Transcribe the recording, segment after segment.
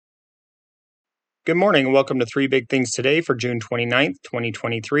Good morning and welcome to Three Big Things Today for June 29th,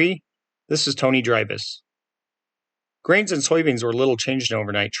 2023. This is Tony Drybus. Grains and soybeans were little changed in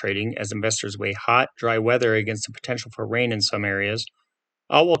overnight trading as investors weigh hot, dry weather against the potential for rain in some areas,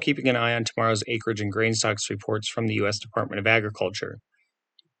 all while keeping an eye on tomorrow's acreage and grain stocks reports from the U.S. Department of Agriculture.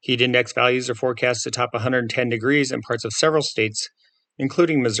 Heat index values are forecast to top 110 degrees in parts of several states,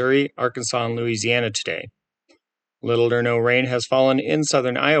 including Missouri, Arkansas, and Louisiana today. Little or no rain has fallen in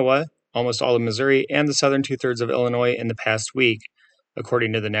southern Iowa, almost all of Missouri, and the southern two-thirds of Illinois in the past week,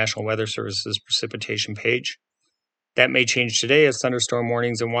 according to the National Weather Service's precipitation page. That may change today as thunderstorm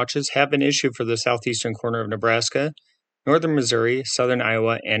warnings and watches have been issued for the southeastern corner of Nebraska, northern Missouri, southern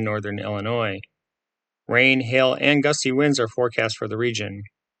Iowa, and northern Illinois. Rain, hail, and gusty winds are forecast for the region.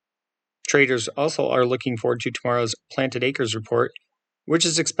 Traders also are looking forward to tomorrow's planted acres report, which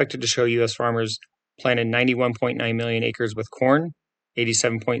is expected to show U.S. farmers planted 91.9 million acres with corn,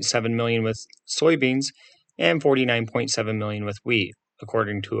 87.7 million with soybeans, and 49.7 million with wheat,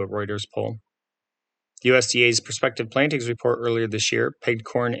 according to a Reuters poll. The USDA's prospective plantings report earlier this year pegged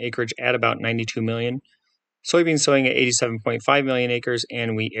corn acreage at about 92 million, soybean sowing at 87.5 million acres,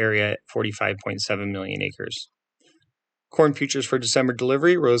 and wheat area at 45.7 million acres. Corn futures for December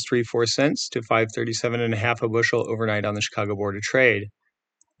delivery rose 3.4 cents to $5.37.5 a bushel overnight on the Chicago Board of Trade.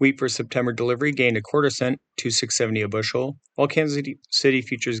 Wheat for September delivery gained a quarter cent to $6.70 a bushel, while Kansas City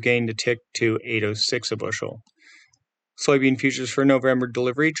futures gained a tick to $8.06 a bushel. Soybean futures for November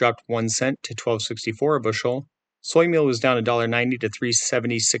delivery dropped 1 cent to $12.64 a bushel. Soy meal was down $1.90 to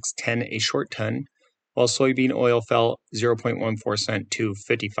 $3.7610 a short ton, while soybean oil fell 0.14 cent to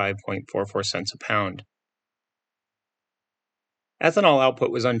 55.44 cents a pound. Ethanol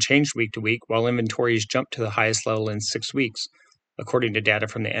output was unchanged week to week, while inventories jumped to the highest level in 6 weeks, according to data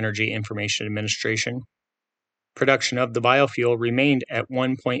from the Energy Information Administration. Production of the biofuel remained at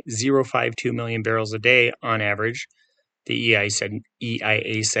 1.052 million barrels a day on average, the EIA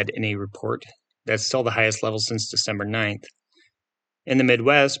said in a report. That's still the highest level since December 9th. In the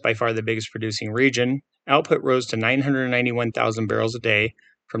Midwest, by far the biggest producing region, output rose to 991,000 barrels a day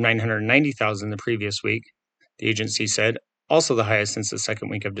from 990,000 the previous week, the agency said, also the highest since the second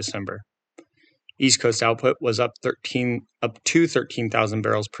week of December. East Coast output was up to 13,000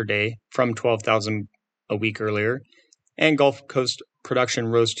 barrels per day from 12,000 a week earlier, and Gulf Coast production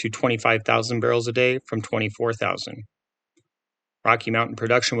rose to 25,000 barrels a day from 24,000. Rocky Mountain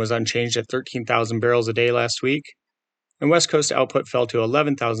production was unchanged at 13,000 barrels a day last week, and West Coast output fell to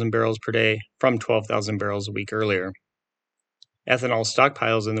 11,000 barrels per day from 12,000 barrels a week earlier. Ethanol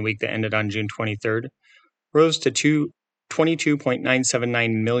stockpiles in the week that ended on June 23rd rose to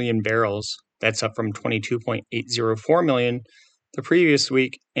 22.979 million barrels. That's up from 22.804 million the previous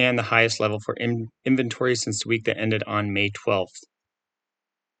week and the highest level for inventory since the week that ended on May 12th.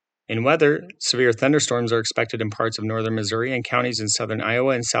 In weather, severe thunderstorms are expected in parts of northern Missouri and counties in southern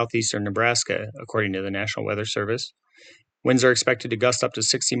Iowa and southeastern Nebraska, according to the National Weather Service. Winds are expected to gust up to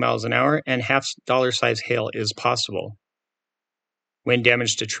 60 miles an hour, and half-dollar-size hail is possible. Wind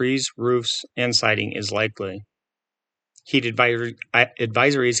damage to trees, roofs, and siding is likely. Heat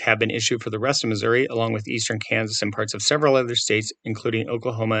advisories have been issued for the rest of Missouri, along with eastern Kansas and parts of several other states, including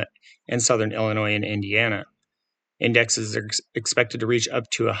Oklahoma and southern Illinois and Indiana. Indexes are expected to reach up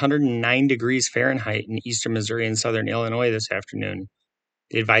to 109 degrees Fahrenheit in eastern Missouri and southern Illinois this afternoon.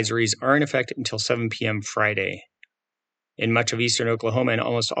 The advisories are in effect until 7 p.m. Friday. In much of eastern Oklahoma and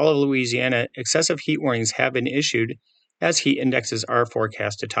almost all of Louisiana, excessive heat warnings have been issued as heat indexes are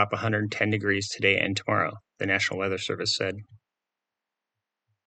forecast to top 110 degrees today and tomorrow, the National Weather Service said.